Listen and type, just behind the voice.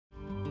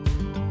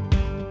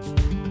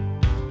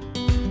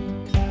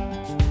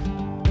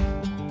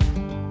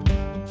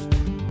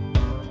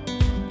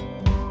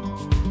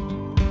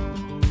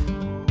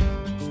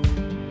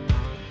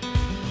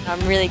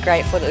I'm really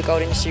grateful that the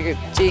gold industry group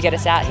do get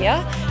us out here.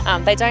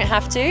 They don't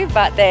have to,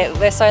 but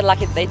we're so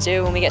lucky that they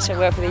do, and we get to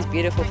work with these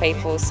beautiful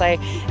people. So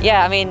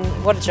yeah, I mean,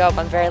 what a job,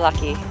 I'm very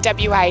lucky.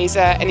 WA is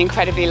an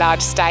incredibly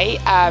large state,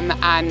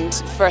 and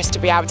for us to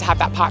be able to have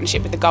that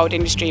partnership with the gold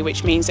industry,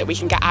 which means that we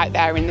can get out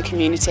there in the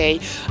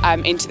community,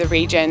 into the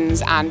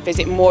regions and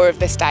visit more of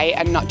the state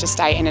and not just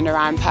stay in and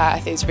around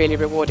Perth, is really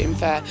rewarding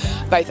for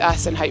both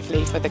us and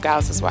hopefully for the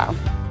girls as well.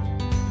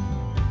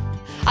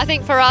 I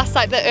think for us,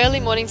 like, the early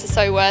mornings are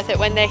so worth it.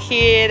 When they're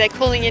here, they're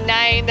calling your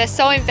name, they're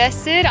so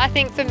invested. I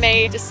think for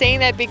me, just seeing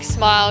their big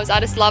smiles, I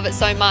just love it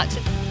so much.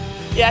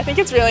 Yeah, I think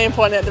it's really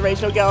important that the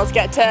regional girls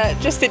get to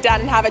just sit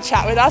down and have a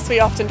chat with us. We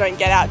often don't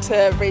get out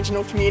to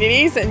regional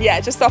communities, and yeah,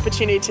 just the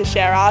opportunity to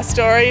share our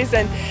stories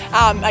and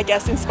I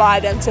guess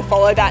inspire them to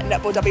follow that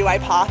Netball WA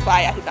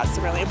pathway. I think that's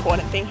the really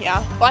important thing here.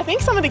 Well, I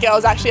think some of the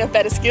girls actually have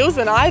better skills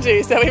than I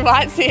do, so we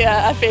might see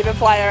a fever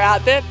player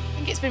out there.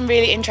 I think it's been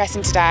really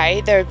interesting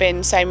today. There have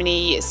been so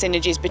many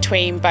synergies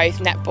between both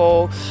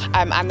netball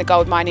and the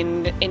gold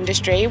mining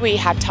industry. We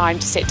had time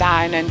to sit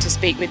down and to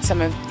speak with some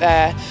of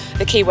the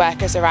key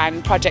workers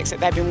around projects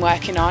that they've been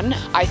working on.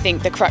 I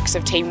think the crux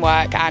of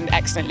teamwork and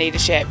excellent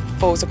leadership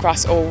falls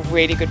across all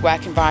really good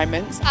work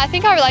environments. I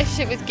think our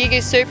relationship with GIG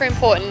is super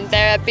important.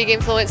 They're a big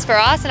influence for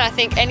us, and I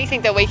think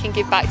anything that we can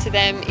give back to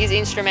them is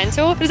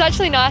instrumental. It was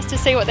actually nice to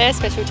see what their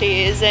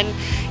specialty is, and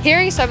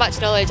hearing so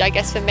much knowledge. I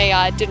guess for me,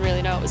 I didn't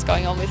really know what was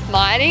going on with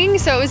mining,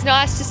 so it was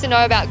nice just to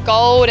know about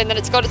gold and that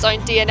it's got its own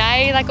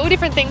DNA, like all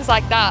different things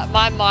like that.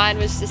 My mind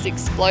was just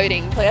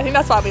exploding. I think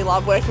that's why we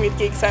love working with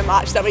GIG so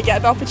much, that we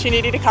get the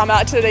opportunity to come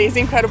out to these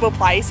incredible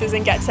places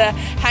and get to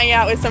hang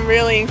out with some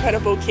really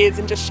incredible kids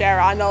and just share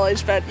our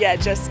knowledge, but yeah,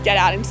 just get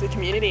out into the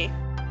community.